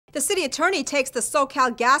The city attorney takes the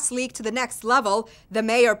SoCal gas leak to the next level. The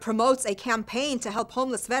mayor promotes a campaign to help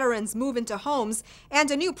homeless veterans move into homes,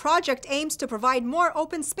 and a new project aims to provide more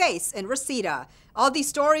open space in Reseda. All these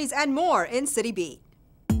stories and more in Citybeat.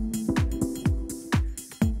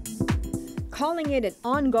 Calling it an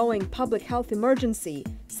ongoing public health emergency,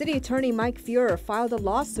 City Attorney Mike Feuer filed a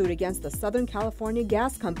lawsuit against the Southern California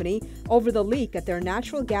Gas Company over the leak at their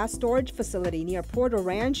natural gas storage facility near Porter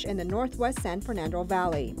Ranch in the northwest San Fernando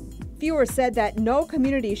Valley. Feuer said that no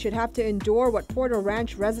community should have to endure what Porter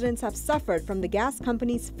Ranch residents have suffered from the gas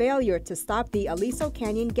company's failure to stop the Aliso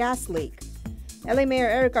Canyon gas leak. LA Mayor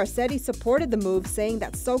Eric Garcetti supported the move, saying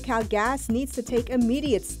that SoCal Gas needs to take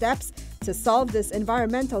immediate steps to solve this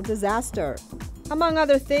environmental disaster. Among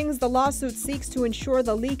other things, the lawsuit seeks to ensure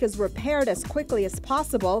the leak is repaired as quickly as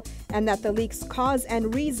possible and that the leak's cause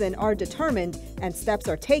and reason are determined and steps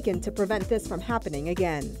are taken to prevent this from happening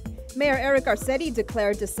again. Mayor Eric Garcetti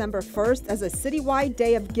declared December 1st as a citywide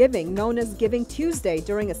day of giving known as Giving Tuesday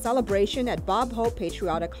during a celebration at Bob Hope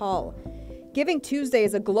Patriotic Hall. Giving Tuesday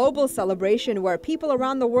is a global celebration where people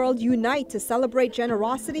around the world unite to celebrate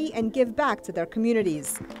generosity and give back to their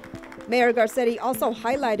communities. Mayor Garcetti also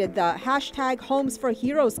highlighted the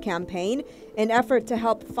 #HomesForHeroes campaign, an effort to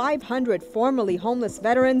help 500 formerly homeless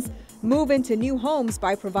veterans move into new homes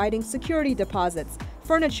by providing security deposits,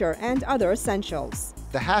 furniture, and other essentials.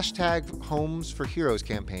 The #HomesForHeroes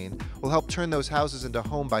campaign will help turn those houses into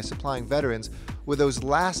home by supplying veterans with those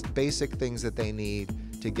last basic things that they need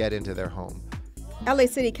to get into their home. LA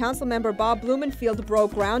City Council member Bob Blumenfield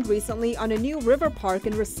broke ground recently on a new river park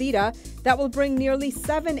in Reseda that will bring nearly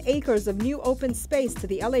 7 acres of new open space to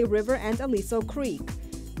the LA River and Aliso Creek.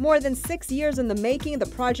 More than 6 years in the making, the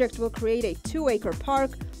project will create a 2-acre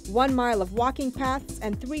park, 1 mile of walking paths,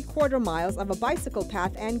 and 3/4 miles of a bicycle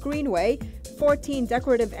path and greenway, 14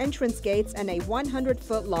 decorative entrance gates, and a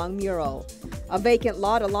 100-foot-long mural. A vacant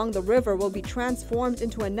lot along the river will be transformed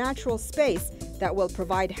into a natural space that will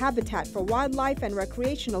provide habitat for wildlife and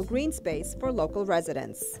recreational green space for local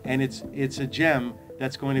residents. And it's a gem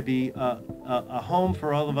that's going to be a home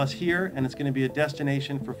for all of us here, and it's going to be a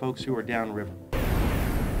destination for folks who are downriver.